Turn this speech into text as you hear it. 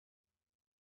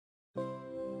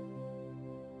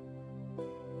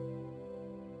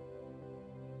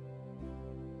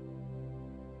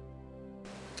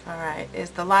Alright,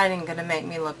 is the lighting going to make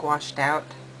me look washed out?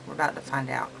 We're about to find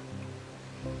out.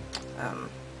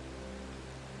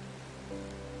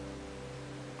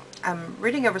 I'm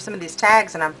reading over some of these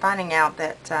tags and I'm finding out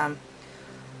that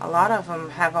a lot of them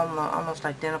have almost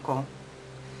identical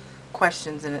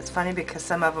questions, and it's funny because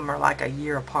some of them are like a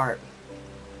year apart.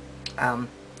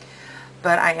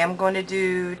 But I am going to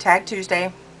do Tag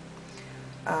Tuesday.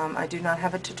 I do not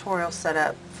have a tutorial set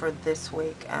up for this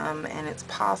week, and it's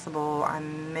possible I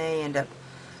may end up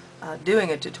doing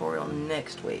a tutorial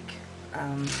next week.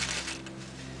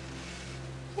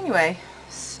 Anyway,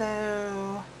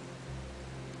 so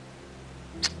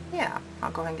yeah,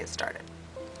 I'll go ahead and get started.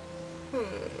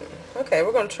 Okay,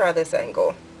 we're going to try this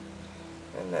angle.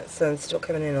 And that sun's still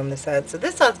coming in on this side. So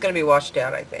this side's going to be washed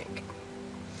out, I think.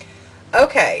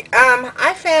 Okay,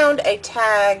 I found a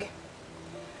tag.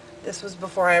 This was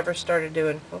before I ever started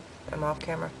doing... Oh, I'm off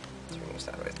camera. Turn you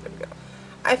sideways. There we go.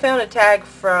 I found a tag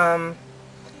from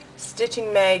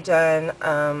Stitching Mae done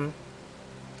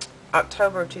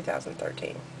October of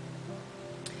 2013.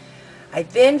 I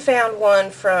then found one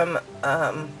from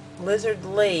Lizard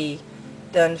Lee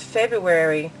done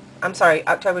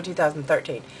October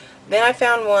 2013. Then I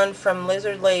found one from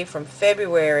Lizard Lee from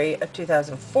February of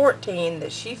 2014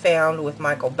 that she found with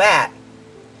Michael Batt.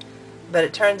 But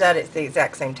it turns out it's the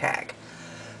exact same tag.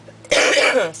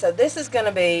 So this is going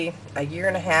to be a year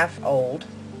and a half old.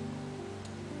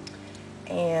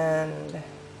 And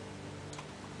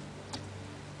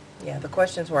yeah, the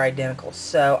questions were identical.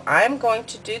 So I'm going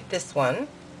to do this one.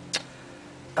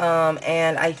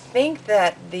 And I think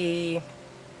that the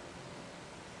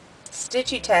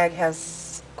Stitchy tag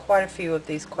has quite a few of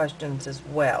these questions as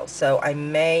well. So I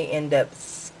may end up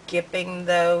skipping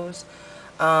those.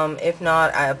 If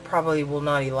not, I probably will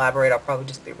not elaborate. I'll probably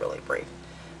just be really brief.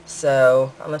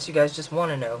 So, unless you guys just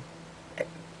want to know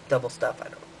double stuff, I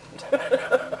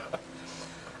don't.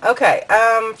 Okay,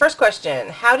 first question.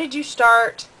 How did you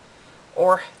start,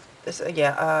 or,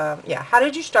 how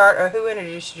did you start, or who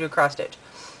introduced you to cross stitch?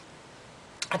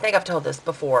 I think I've told this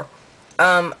before.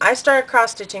 I started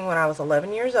cross stitching when I was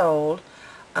 11 years old.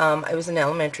 I was in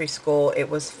elementary school. It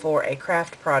was for a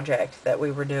craft project that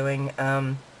we were doing,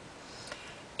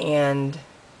 and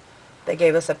they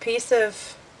gave us a piece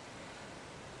of,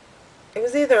 it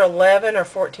was either 11 or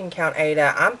 14 count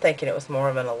Ada. I'm thinking it was more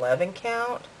of an 11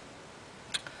 count.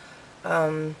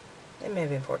 It may have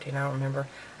been 14, I don't remember.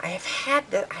 I had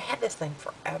this thing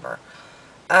forever.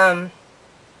 And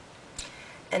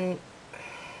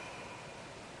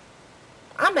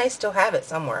I may still have it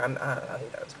somewhere. I don't know, who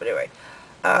knows. But anyway,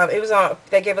 it was on,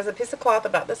 they gave us a piece of cloth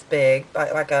about this big,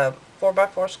 like a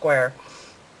 4x4 square.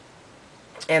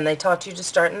 And they taught you to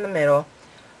start in the middle.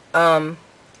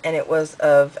 And it was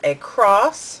of a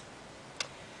cross.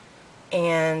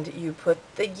 And you put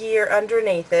the year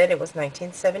underneath it. It was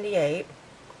 1978.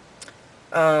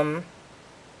 I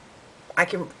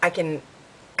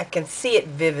can see it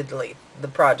vividly, the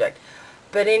project.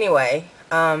 But anyway,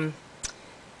 then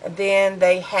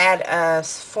they had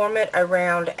us form it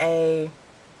around a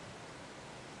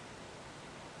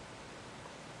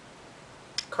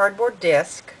cardboard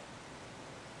disc.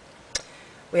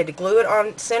 We had to glue it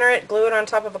on, center it, glue it on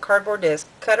top of a cardboard disc,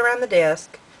 cut around the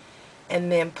disc,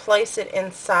 and then place it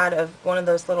inside of one of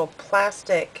those little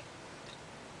plastic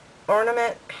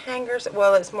ornament hangers.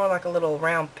 Well, it's more like a little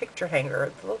round picture hanger.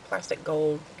 It's a little plastic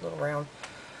gold, little round.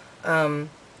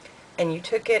 And you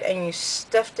took it and you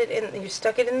stuffed it in, you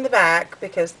stuck it in the back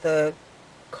because the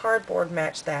cardboard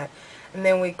matched that. And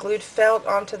then we glued felt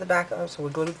onto the back. Oh, so we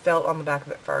glued felt on the back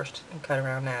of it first and cut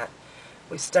around that.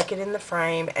 We stuck it in the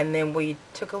frame, and then we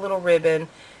took a little ribbon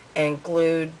and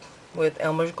glued with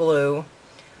Elmer's glue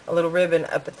a little ribbon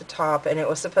up at the top, and it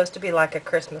was supposed to be like a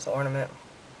Christmas ornament.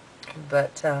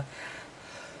 But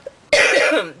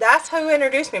that's who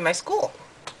introduced me. My school.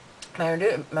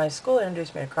 My school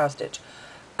introduced me to cross stitch.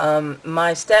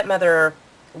 My stepmother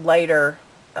later,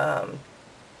 I'm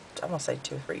going to say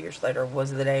 2 or 3 years later,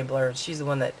 was the enabler. She's the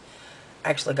one that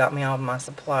actually got me all of my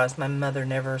supplies. My mother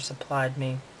never supplied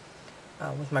me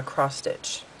with my cross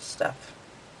stitch stuff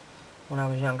when I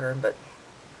was younger, but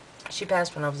she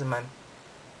passed when I was in my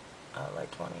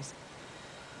late 20s.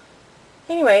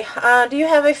 Anyway, do you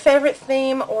have a favorite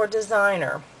theme or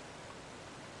designer?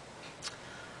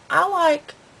 I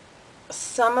like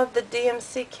some of the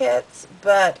DMC kits,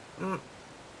 but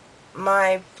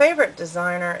my favorite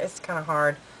designer, it's kind of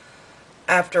hard.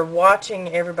 After watching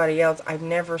everybody else, I've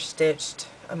never stitched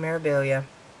a Mirabilia.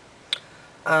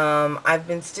 I've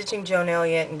been stitching Joan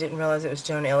Elliott and didn't realize it was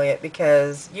Joan Elliott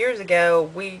because years ago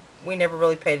we never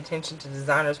really paid attention to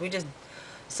designers. We just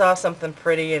saw something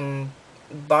pretty and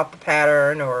bought the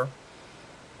pattern, or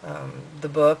the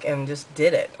book and just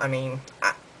did it. I mean,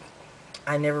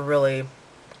 I never really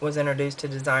was introduced to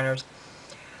designers.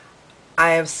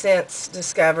 I have since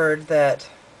discovered that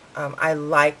I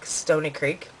like Stony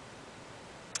Creek.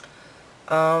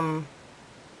 I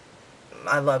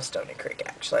love Stony Creek,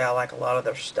 actually. I like a lot of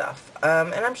their stuff.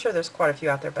 And I'm sure there's quite a few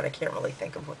out there, but I can't really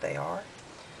think of what they are.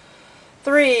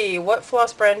 3, what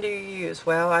floss brand do you use?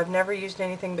 Well, I've never used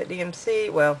anything but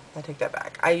DMC. Well, I take that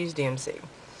back. I use DMC.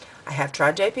 I have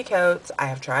tried JP Coats. I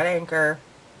have tried Anchor.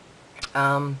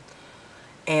 And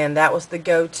that was the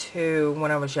go-to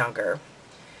when I was younger.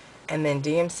 And then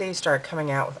DMC started coming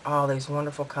out with all these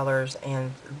wonderful colors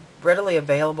and readily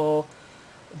available.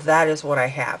 That is what I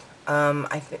have.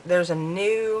 I think there's a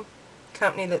new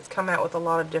company that's come out with a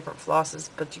lot of different flosses,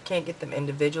 but you can't get them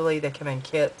individually. They come in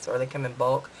kits or they come in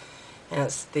bulk. And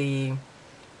it's the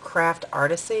Craft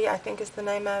Artisy, I think is the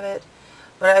name of it.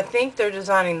 But I think they're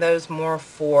designing those more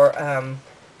for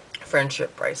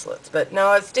friendship bracelets. But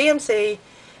no, it's DMC,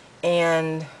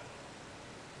 and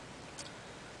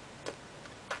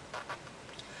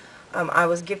I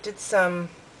was gifted some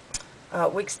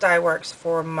Weeks Dye Works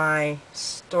for my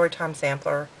Storytime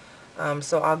sampler,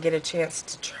 so I'll get a chance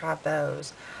to try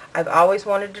those. I've always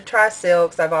wanted to try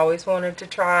silks. I've always wanted to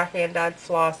try hand-dyed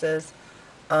flosses.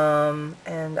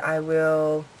 And I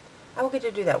will get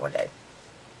to do that one day.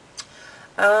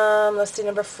 Let's see,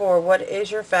 number 4. What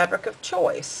is your fabric of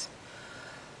choice?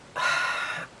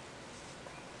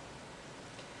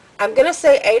 I'm going to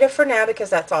say Aida for now because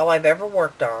that's all I've ever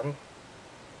worked on.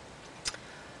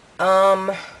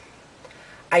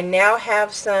 I now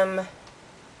have some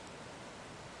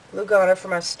Lugana for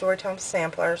my Storytime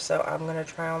sampler, so I'm going to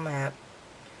try on that.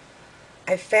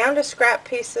 I found a scrap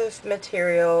piece of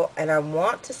material, and I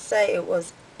want to say it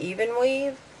was even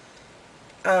weave.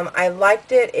 I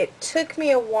liked it. It took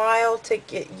me a while to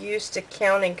get used to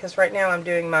counting, because right now I'm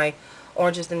doing my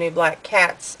Orange is the New Black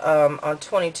Cats on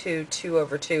 22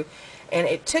 2/2, and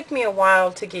it took me a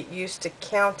while to get used to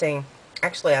counting.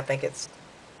 Actually, I think it's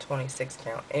 26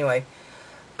 count. Anyway,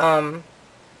 to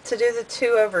do the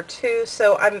 2/2,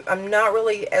 so I'm not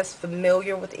really as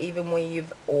familiar with even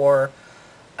weave or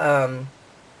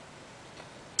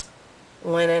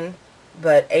linen,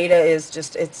 but Aida is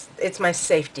just, it's my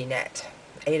safety net.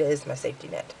 Aida is my safety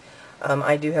net.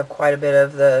 I do have quite a bit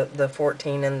of the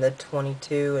 14 and the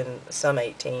 22 and some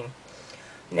 18.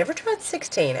 Never tried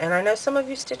 16, and I know some of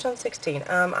you stitch on 16.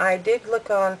 I did look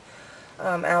on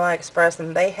AliExpress,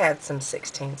 and they had some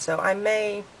 16, so I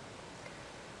may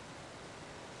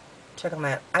check on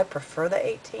that. I prefer the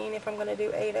 18 if I'm going to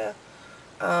do Aida,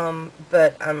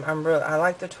 but I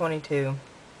like the 22.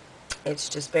 It's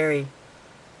just very,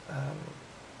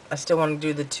 I still want to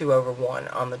do the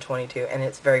 2/1 on the 22, and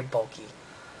it's very bulky,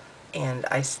 and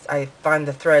I find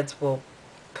the threads will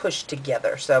push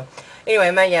together. So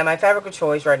anyway, my fabric of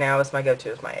choice right now is my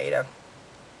go-to is my Aida.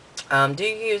 Do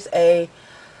you use a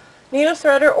needle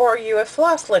threader or are you a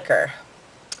floss licker?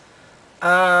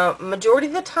 Majority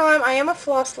of the time I am a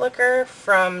floss licker,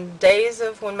 from days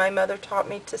of when my mother taught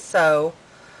me to sew,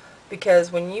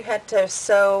 because when you had to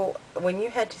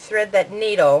thread that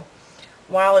needle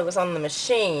while it was on the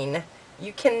machine,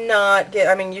 you cannot get,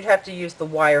 I mean, you'd have to use the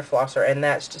wire flosser, and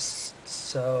that's just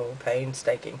so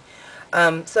painstaking.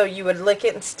 So you would lick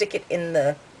it and stick it in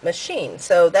the machine.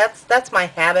 So that's my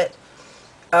habit.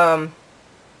 But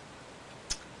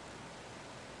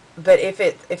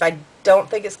if I don't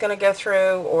think it's going to go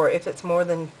through, or if it's more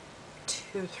than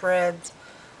 2 threads,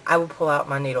 I will pull out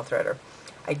my needle threader.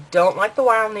 I don't like the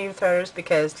wire needle threaders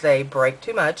because they break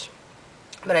too much,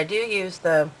 but I do use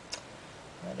the,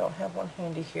 I don't have one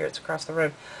handy here, it's across the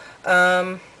room.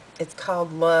 It's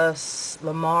called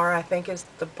Lamar, I think is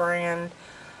the brand,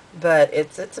 but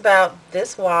it's about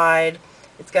this wide.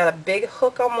 It's got a big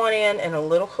hook on one end and a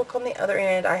little hook on the other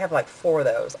end. I have like 4 of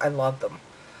those. I love them.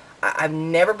 I've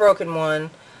never broken one.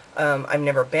 I've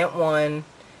never bent one.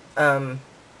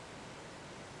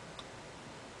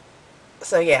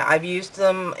 So yeah, I've used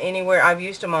them anywhere. I've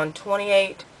used them on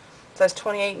size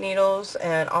 28 needles,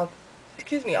 and all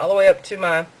the way up to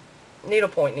my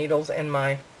needlepoint needles and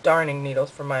my darning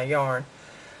needles for my yarn.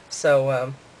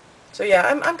 So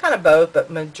yeah, I'm kind of both, but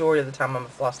majority of the time I'm a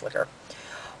floss licker.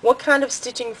 What kind of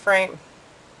stitching frame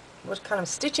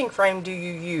do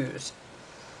you use?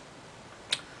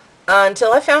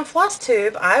 Until I found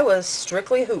Flosstube, I was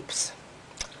strictly hoops.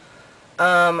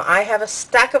 I have a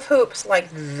stack of hoops like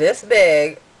this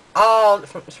big,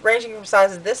 ranging from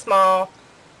sizes this small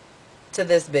to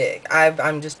this big.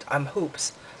 I'm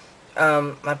hoops.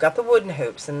 I've got the wooden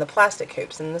hoops and the plastic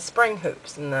hoops and the spring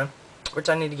hoops, and which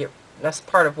I need to get That's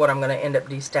part of what I'm going to end up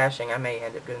destashing. I may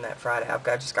end up doing that Friday. I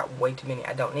just got way too many.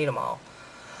 I don't need them all.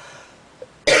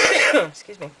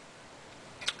 Excuse me.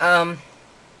 But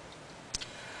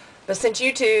since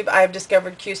YouTube, I've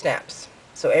discovered Q-snaps.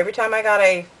 So every time I got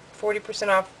a 40%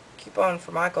 off coupon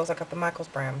for Michaels, I got the Michaels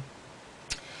brand.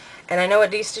 And I know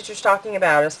what D-Stitcher's talking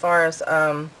about as far as,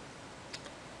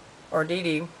 or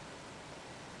Dee,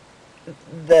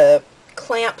 the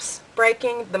clamps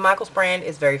breaking. The Michaels brand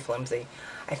is very flimsy.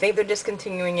 I think they're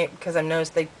discontinuing it because I've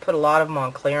noticed they put a lot of them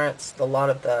on clearance. A lot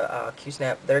of the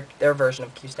Q-snap, their version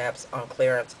of Q-snaps on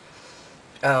clearance,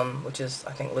 which is,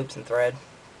 I think, loops and thread.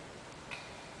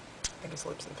 I think it's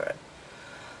loops and thread.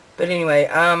 But anyway,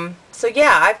 so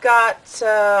yeah, I've got,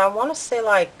 I want to say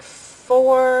like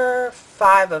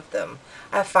 5 of them.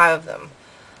 I have 5 of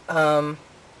them.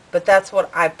 But that's what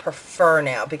I prefer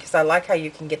now because I like how you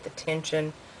can get the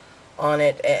tension on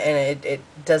it and it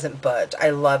doesn't budge. I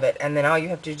love it. And then all you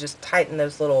have to do is just tighten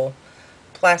those little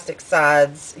plastic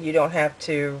sides. You don't have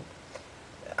to,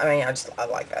 I mean, I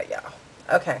like that, yeah.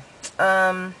 Okay.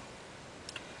 How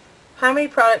many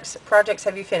projects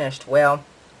have you finished? Well,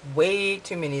 way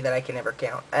too many that I can ever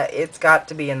count. It's got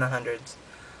to be in the hundreds.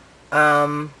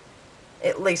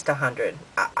 At least 100.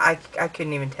 I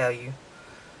couldn't even tell you.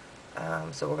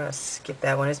 So we're gonna skip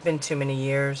that one. It's been too many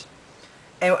years,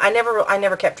 and I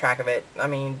never kept track of it. I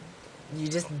mean, you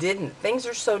just didn't. Things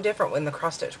are so different in the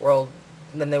cross stitch world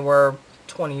than they were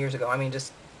 20 years ago. I mean,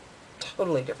 just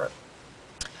totally different.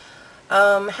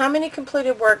 How many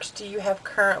completed works do you have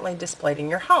currently displayed in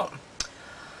your home?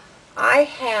 I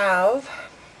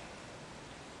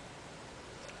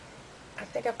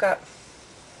think I've got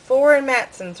 4 in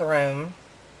Matson's room.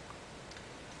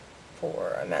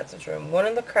 4 in Matson's room. 1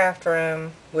 in the craft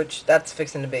room, which that's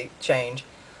fixing to be change.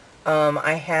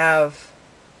 I have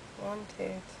 1,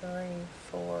 2, 3,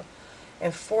 4,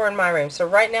 and 4 in my room. So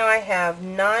right now I have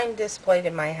 9 displayed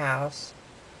in my house.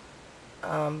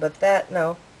 But that,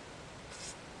 no,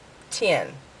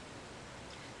 10.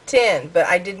 10, but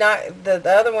I did not, the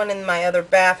other one in my other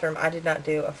bathroom, I did not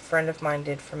do. A friend of mine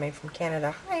did for me from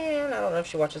Canada. Hi, Ann. I don't know if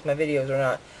she watches my videos or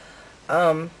not.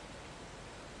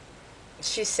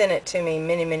 She sent it to me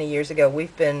many, many years ago.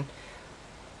 We've been,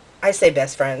 I say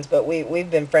best friends, but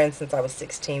we've been friends since I was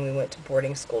 16. We went to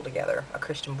boarding school together, a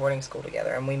Christian boarding school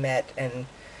together, and we met and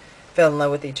fell in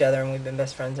love with each other, and we've been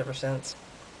best friends ever since.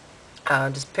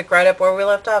 Just pick right up where we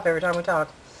left off every time we talk.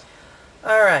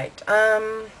 All right.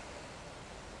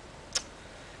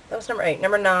 That was number 8.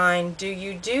 Number 9, do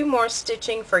you do more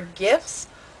stitching for gifts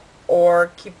or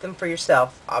keep them for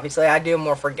yourself? Obviously, I do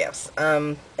more for gifts,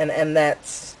 and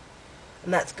that's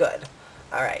good.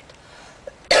 All right.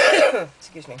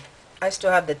 Excuse me. I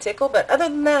still have the tickle, but other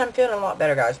than that, I'm feeling a lot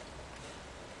better, guys.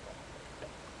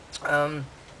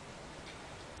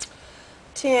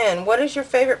 10, what is your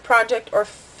favorite project or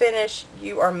finish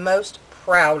you are most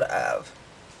proud of?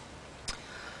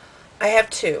 I have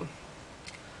 2.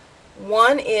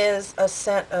 One is a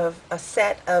set of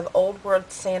Old World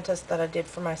Santas that I did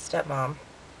for my stepmom.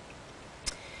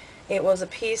 It was a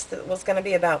piece that was going to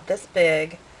be about this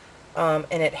big, and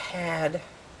it had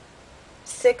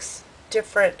 6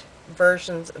 different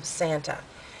versions of Santa.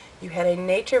 You had a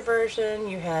nature version,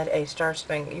 you had a Star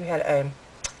Spangled, you had an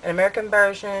American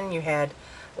version, you had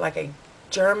like a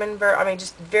German version. I mean,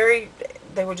 just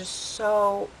they were just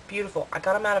so beautiful. I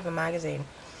got them out of a magazine,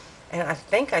 and I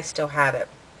think I still have it.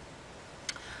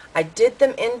 I did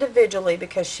them individually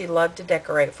because she loved to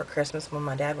decorate for Christmas when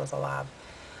my dad was alive.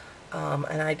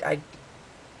 And I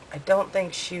don't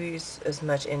think she's as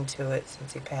much into it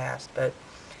since he passed, but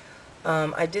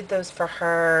I did those for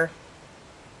her,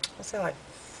 I'll say like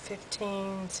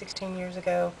 15, 16 years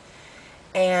ago.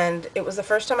 And it was the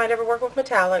first time I'd ever worked with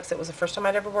metallics. It was the first time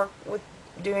I'd ever worked with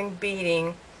doing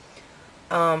beading.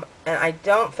 And I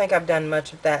don't think I've done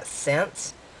much of that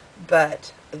since,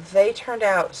 but they turned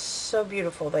out so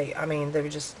beautiful. I mean, they were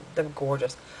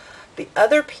gorgeous. The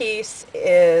other piece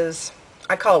is,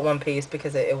 I call it one piece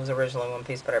because it was originally one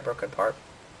piece, but I broke it apart.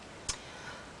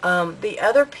 The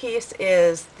other piece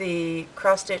is the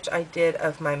cross stitch I did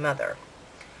of my mother.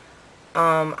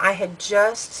 I had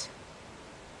just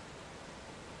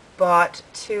bought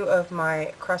 2 of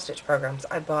my cross stitch programs.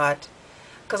 I bought,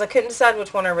 because I couldn't decide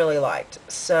which one I really liked.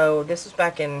 So this was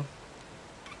back in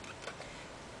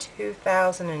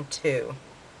 2002.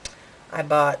 I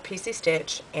bought PC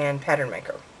Stitch and Pattern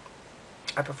Maker.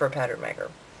 I prefer Pattern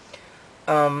Maker.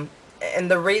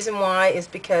 And the reason why is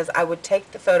because I would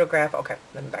take the photograph. Okay,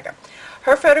 let me back up.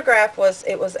 Her photograph was,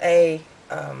 it was a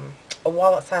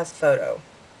wallet-sized photo.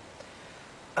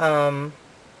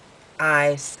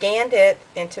 I scanned it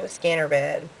into a scanner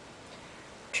bed,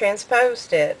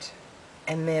 transposed it,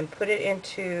 and then put it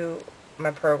into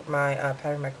my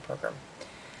pattern maker program.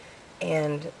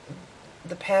 And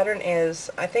the pattern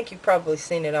is, I think you've probably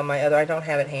seen it on my other, I don't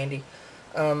have it handy.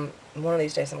 One of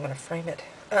these days I'm going to frame it.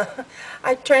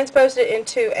 I transposed it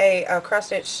into a cross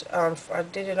stitch. I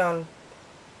did it on,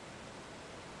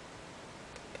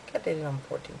 I think I did it on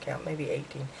 14 count, maybe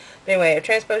 18. But anyway, I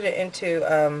transposed it into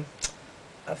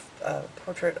a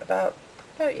portrait about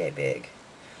yay big.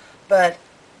 But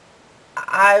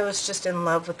I was just in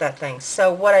love with that thing.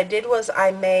 So what I did was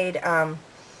I made,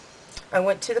 I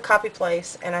went to the copy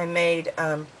place and I made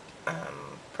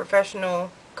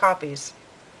professional copies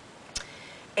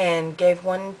and gave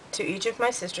one to each of my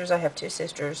sisters. I have 2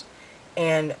 sisters,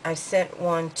 and I sent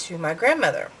one to my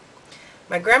grandmother.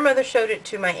 My grandmother showed it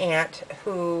to my aunt,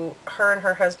 who, her and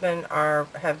her husband well,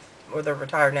 they're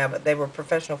retired now, but they were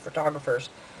professional photographers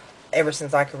ever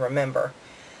since I can remember.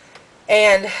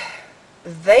 And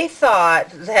they thought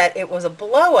that it was a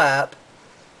blow-up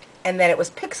and that it was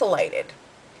pixelated.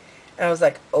 And I was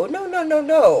like, oh, no, no, no,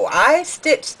 no. I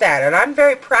stitched that, and I'm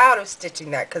very proud of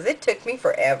stitching that because it took me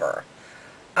forever.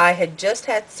 I had just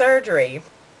had surgery,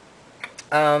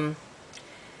 and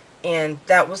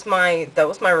that was my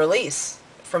release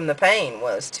from the pain,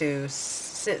 was to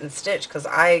sit and stitch, because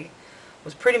I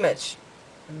was pretty much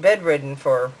bedridden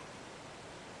for,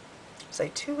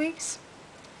 say, 2 weeks,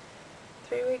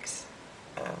 3 weeks.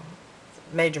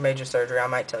 Major surgery. I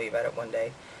might tell you about it one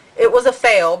day. It was a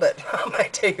fail, but I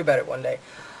might tell you about it one day.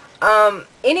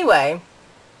 Anyway,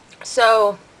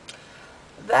 so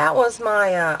that was my,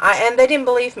 and they didn't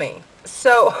believe me.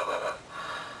 So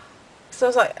it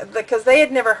was like, because they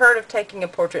had never heard of taking a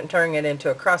portrait and turning it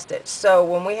into a cross stitch. So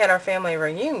when we had our family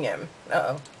reunion,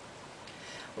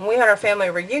 when we had our family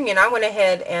reunion, I went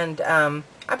ahead and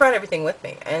I brought everything with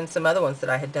me, and some other ones that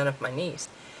I had done of my niece,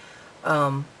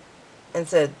 and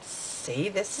said, see,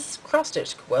 this is cross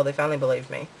stitch. Well, they finally believed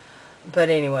me. But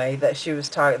anyway, that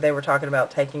they were talking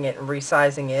about taking it and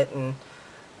resizing it, and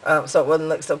so it wouldn't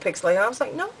look so pixelated. I was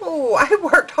like, no, I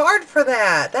worked hard for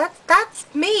that.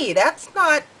 That's me. That's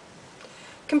not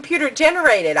computer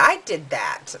generated. I did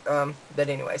that. But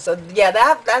anyway, so yeah,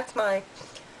 that's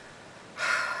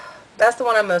the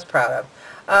one I'm most proud of.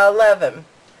 11.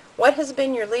 What has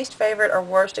been your least favorite or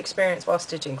worst experience while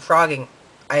stitching? Frogging.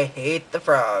 I hate the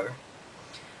frog.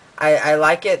 I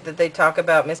like it that they talk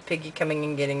about Miss Piggy coming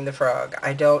and getting the frog.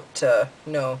 I don't,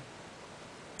 no.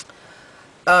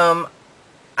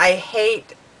 I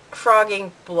hate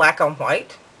frogging black on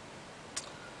white.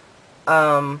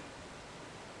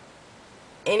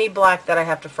 Any black that I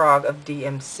have to frog of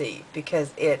DMC,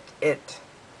 because it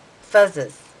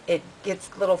fuzzes. It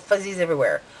gets little fuzzies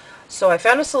everywhere. So I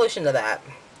found a solution to that.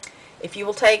 If you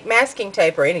will take masking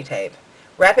tape or any tape,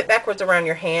 wrap it backwards around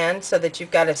your hand so that you've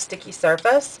got a sticky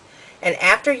surface. And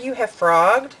after you have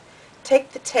frogged,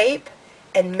 take the tape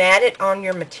and mat it on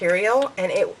your material,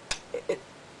 and it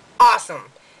awesome.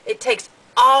 It takes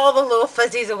all the little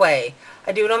fuzzies away.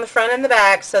 I do it on the front and the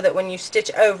back so that when you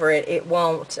stitch over it, it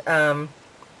won't come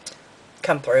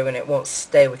through and it won't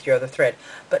stay with your other thread.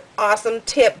 But awesome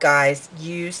tip, guys.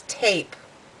 Use tape.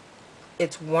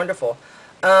 It's wonderful.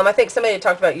 I think somebody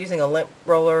talked about using a lint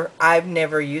roller. I've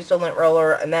never used a lint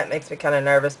roller, and that makes me kind of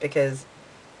nervous because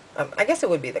I guess it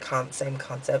would be the same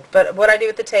concept. But what I do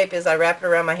with the tape is I wrap it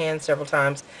around my hand several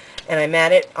times, and I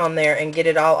mat it on there and get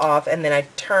it all off, and then I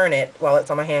turn it while it's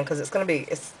on my hand because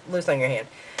it's loose on your hand,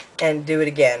 and do it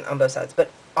again on both sides. But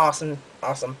awesome,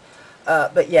 awesome.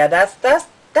 But yeah, that's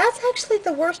actually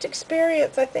the worst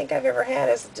experience I think I've ever had,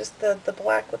 is just the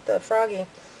black with the froggy.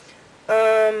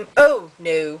 Oh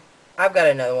no, I've got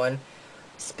another one.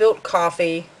 Spilt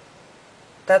coffee.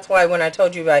 That's why when I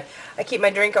told you I keep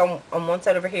my drink on one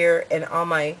side over here and all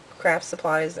my craft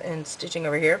supplies and stitching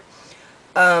over here.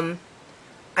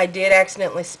 I did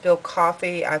accidentally spill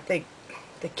coffee. I think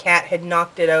the cat had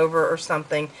knocked it over or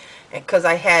something, because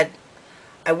I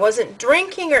wasn't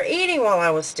drinking or eating while I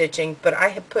was stitching, but I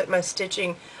had put my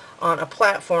stitching on a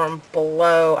platform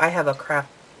below. I have a craft,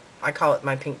 I call it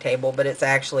my pink table, but it's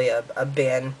actually a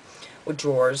bin with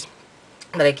drawers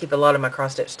that I keep a lot of my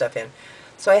cross stitch stuff in.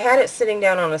 So I had it sitting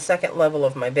down on a second level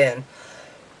of my bin.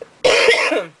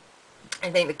 I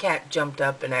think the cat jumped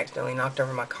up and accidentally knocked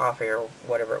over my coffee or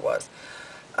whatever it was.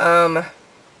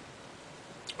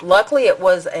 Luckily it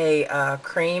was a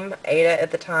cream Ada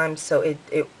at the time, so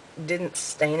it didn't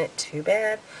stain it too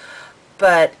bad.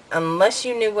 But unless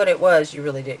you knew what it was, you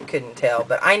really couldn't tell.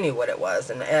 But I knew what it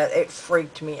was, and it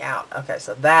freaked me out. Okay,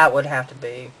 so that would have to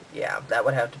be, yeah, that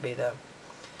would have to be the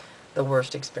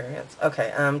worst experience.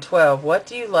 Okay, 12. What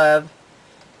do you love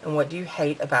and what do you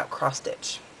hate about cross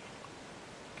stitch?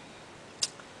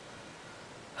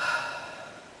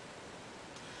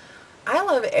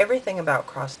 everything about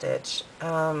cross stitch.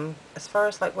 As far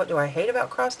as like what do I hate about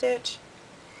cross stitch?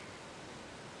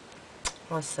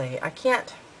 Let's see. I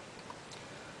can't.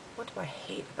 What do I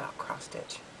hate about cross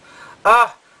stitch?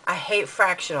 Oh, I hate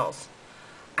fractionals.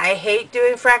 I hate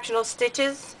doing fractional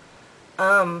stitches.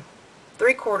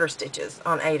 3/4 stitches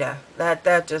on Ada.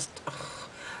 That just. Ugh.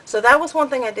 So that was one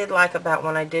thing I did like about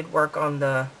when I did work on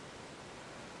the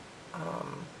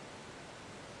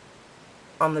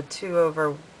 2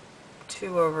 over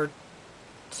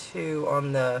 2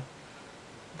 on the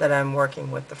that I'm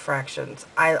working with the fractions.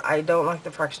 I don't like the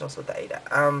fractionals with the Ada.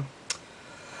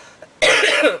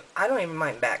 I don't even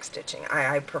mind back stitching.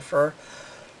 I prefer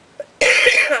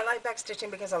I like back stitching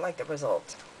because I like the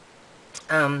results.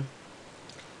 I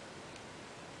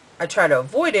try to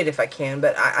avoid it if I can,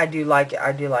 but I do like it.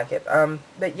 I do like it.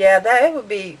 But yeah, that it would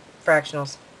be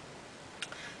fractionals.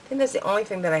 I think that's the only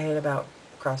thing that I hate about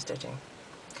cross stitching.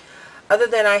 Other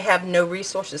than I have no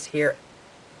resources here,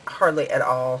 hardly at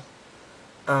all,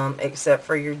 except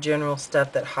for your general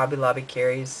stuff that Hobby Lobby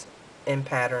carries in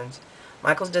patterns.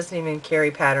 Michael's doesn't even carry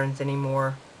patterns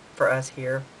anymore for us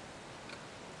here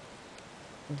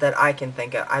that I can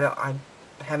think of. I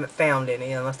haven't found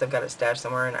any unless they've got it stashed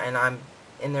somewhere, and I'm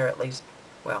in there at least,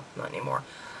 well, not anymore.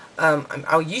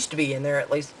 I used to be in there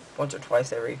at least once or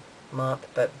twice every month,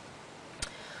 but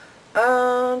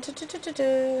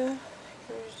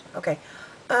okay.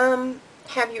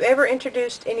 Have you ever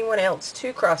introduced anyone else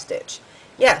to cross stitch?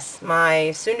 Yes,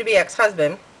 my soon-to-be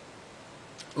ex-husband.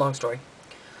 Long story.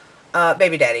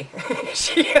 Baby daddy.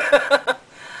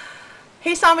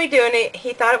 He saw me doing it.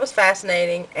 He thought it was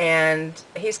fascinating, and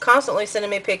he's constantly sending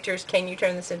me pictures. Can you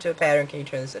turn this into a pattern? Can you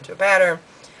turn this into a pattern?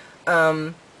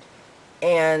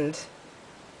 And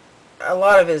a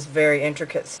lot of his very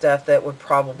intricate stuff that would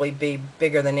probably be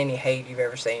bigger than any height you've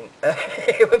ever seen.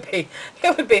 It would be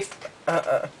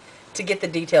to get the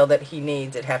detail that he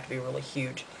needs, it'd have to be really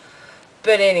huge.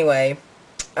 But anyway,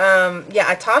 yeah,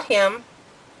 I taught him.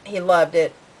 He loved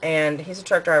it, and he's a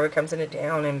truck driver. Comes into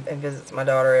town and visits my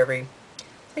daughter every,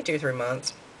 I think, 2 or 3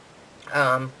 months.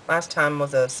 Last time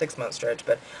was a 6-month stretch,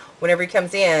 but whenever he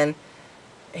comes in,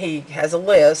 he has a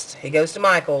list. He goes to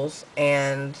Michael's,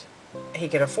 and he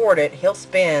can afford it. He'll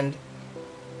spend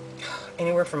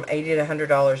anywhere from $80 to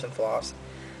 $100 in floss.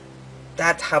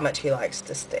 That's how much he likes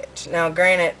to stitch. Now,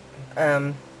 granted,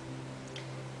 I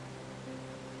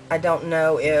don't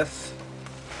know if,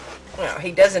 you know,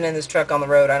 he does it in this truck on the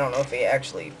road. I don't know if he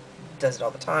actually does it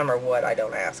all the time or what. I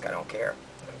don't ask. I don't care.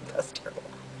 That's terrible.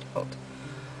 I don't.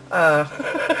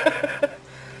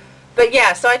 But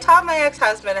yeah, so I taught my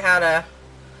ex-husband how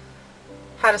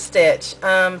to stitch.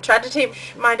 Tried to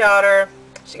teach my daughter.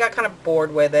 She got kind of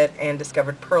bored with it and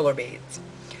discovered perler beads,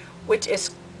 which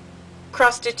is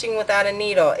cross stitching without a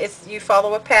needle. It's you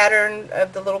follow a pattern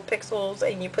of the little pixels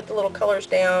and you put the little colors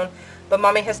down, but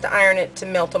mommy has to iron it to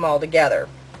melt them all together.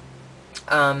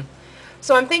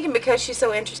 So I'm thinking because she's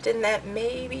so interested in that,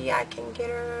 maybe I can get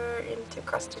her into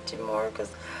cross stitching more,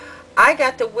 because I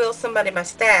got to will somebody my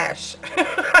stash.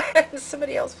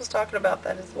 Somebody else was talking about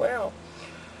that as well.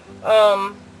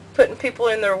 Putting people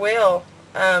in their will.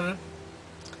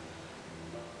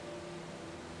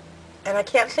 And I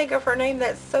can't think of her name.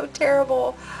 That's so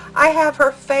terrible. I have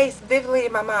her face vividly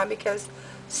in my mind because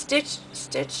Stitch,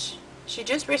 she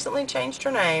just recently changed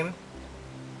her name.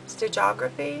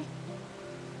 Stitchography.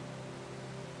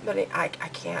 But I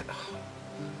can't.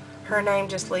 Her name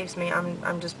just leaves me.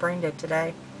 I'm just brain dead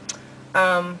today.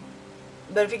 But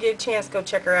if you get a chance, go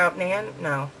check her out.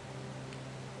 No.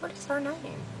 What is her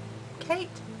name? Kate.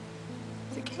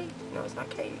 Is it Kate? No, it's not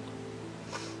Kate.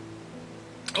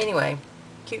 Anyway,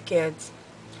 cute kids.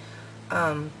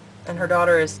 And her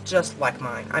daughter is just like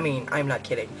mine. I mean, I'm not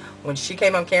kidding. When she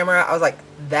came on camera, I was like,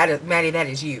 "That is Maddie. That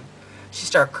is you." She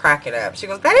started cracking up. She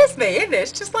goes, "That is me, isn't it?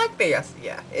 It's just like me." I said,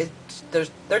 "Yeah,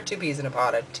 they're 2 peas in a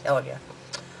pod. I'm telling you."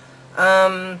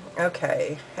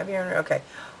 Okay. Okay.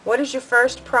 What is your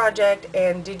first project,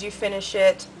 and did you finish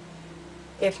it?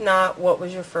 If not, what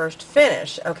was your first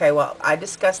finish? Okay, well, I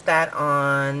discussed that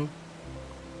on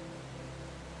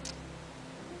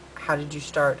how did you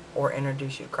start or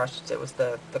introduce you to cross stitch. It was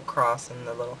the cross and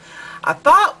the little. I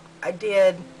thought I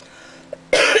did.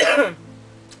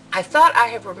 I thought I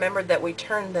have remembered that we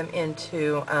turned them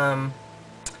into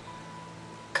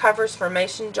covers for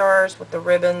mason jars with the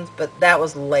ribbons, but that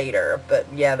was later. But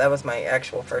yeah, that was my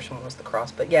actual first one, was the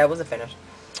cross. But yeah, it was a finish.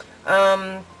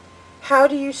 How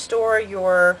do you store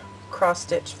your cross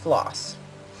stitch floss?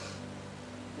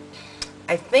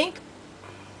 I think,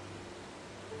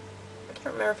 I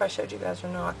can't remember if I showed you guys or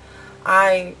not.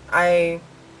 I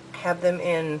have them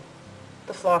in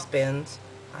the floss bins.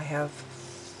 I have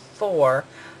 4.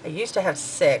 I used to have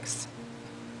 6.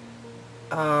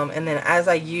 And then as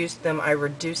I used them, I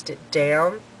reduced it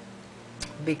down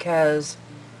because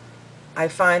I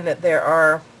find that there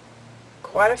are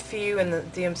quite a few in the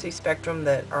DMC spectrum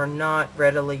that are not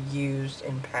readily used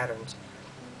in patterns.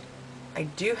 I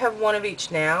do have one of each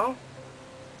now.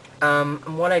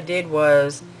 And what I did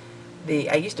was,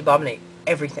 I used to bobbinate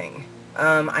everything.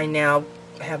 I now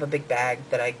have a big bag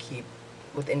that I keep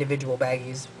with individual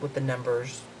baggies with the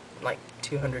numbers like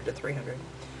 200 to 300.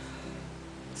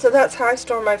 So that's how I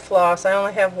store my floss. I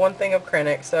only have one thing of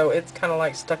Krennic, so it's kind of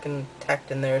like stuck and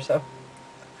tacked in there. So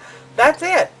that's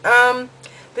it.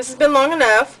 This has been long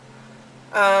enough.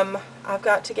 I've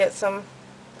got to get some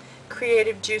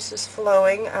creative juices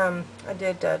flowing. I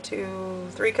did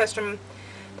 3 custom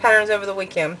patterns over the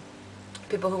weekend.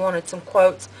 People who wanted some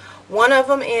quotes. One of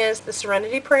them is the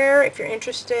Serenity Prayer. If you're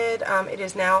interested, it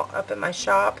is now up at my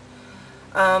shop.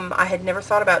 I had never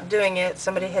thought about doing it.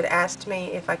 Somebody had asked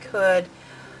me if I could,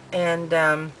 and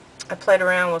I played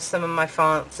around with some of my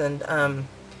fonts, and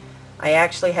I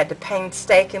actually had to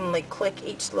painstakingly click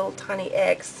each little tiny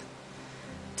X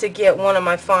to get one of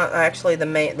my fonts, actually the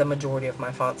majority of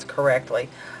my fonts, correctly.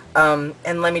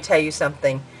 And let me tell you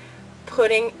something.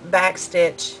 Putting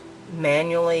backstitch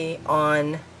manually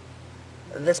on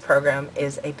this program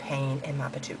is a pain in my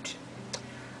patoot.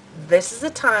 This is a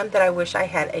time that I wish I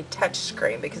had a touch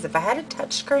screen, because if I had a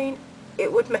touch screen,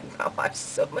 it would make my life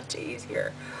so much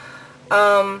easier.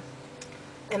 And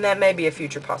that may be a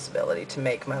future possibility to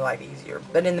make my life easier.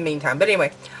 But in the meantime,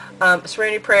 anyway,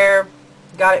 Serenity Prayer,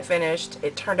 got it finished.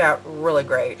 It turned out really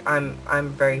great. I'm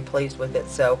very pleased with it,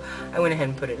 so I went ahead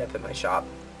and put it up in my shop.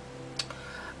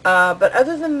 But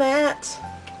other than that,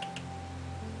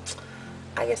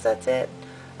 I guess that's it.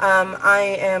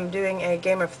 I am doing a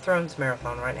Game of Thrones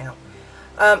marathon right now.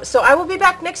 So I will be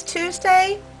back next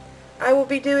Tuesday. I will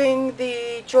be doing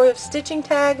the Joy of Stitching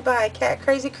tag by Cat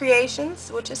Crazy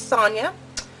Creations, which is Sonia.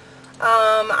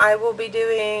 I will be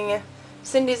doing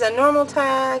Cindy's Unnormal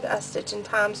tag, a Stitch in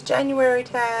Times January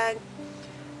tag,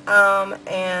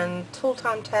 and Tool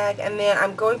Time tag, and then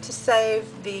I'm going to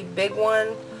save the big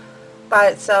one by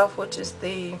itself, which is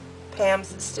the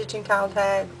Pam's Stitching Style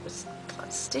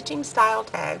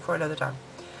tag for another time.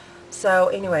 So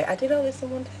anyway, I did all this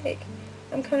in one take.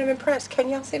 I'm kind of impressed. Can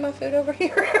y'all see my food over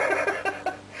here?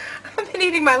 I've been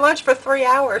eating my lunch for 3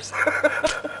 hours.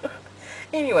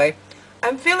 Anyway,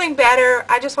 I'm feeling better.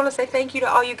 I just want to say thank you to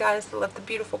all you guys that left the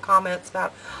beautiful comments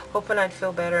about hoping I'd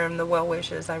feel better and the well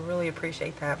wishes. I really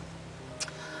appreciate that.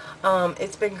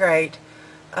 It's been great.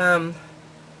 Have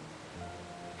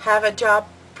a job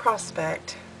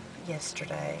prospect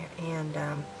yesterday, and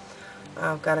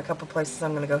I've got a couple places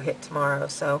I'm going to go hit tomorrow.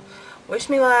 So wish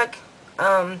me luck,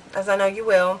 as I know you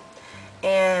will,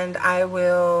 and I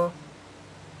will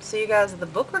see you guys at the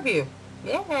book review.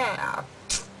 Yeah.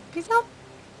 Peace out.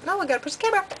 No, I got to push the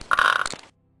camera.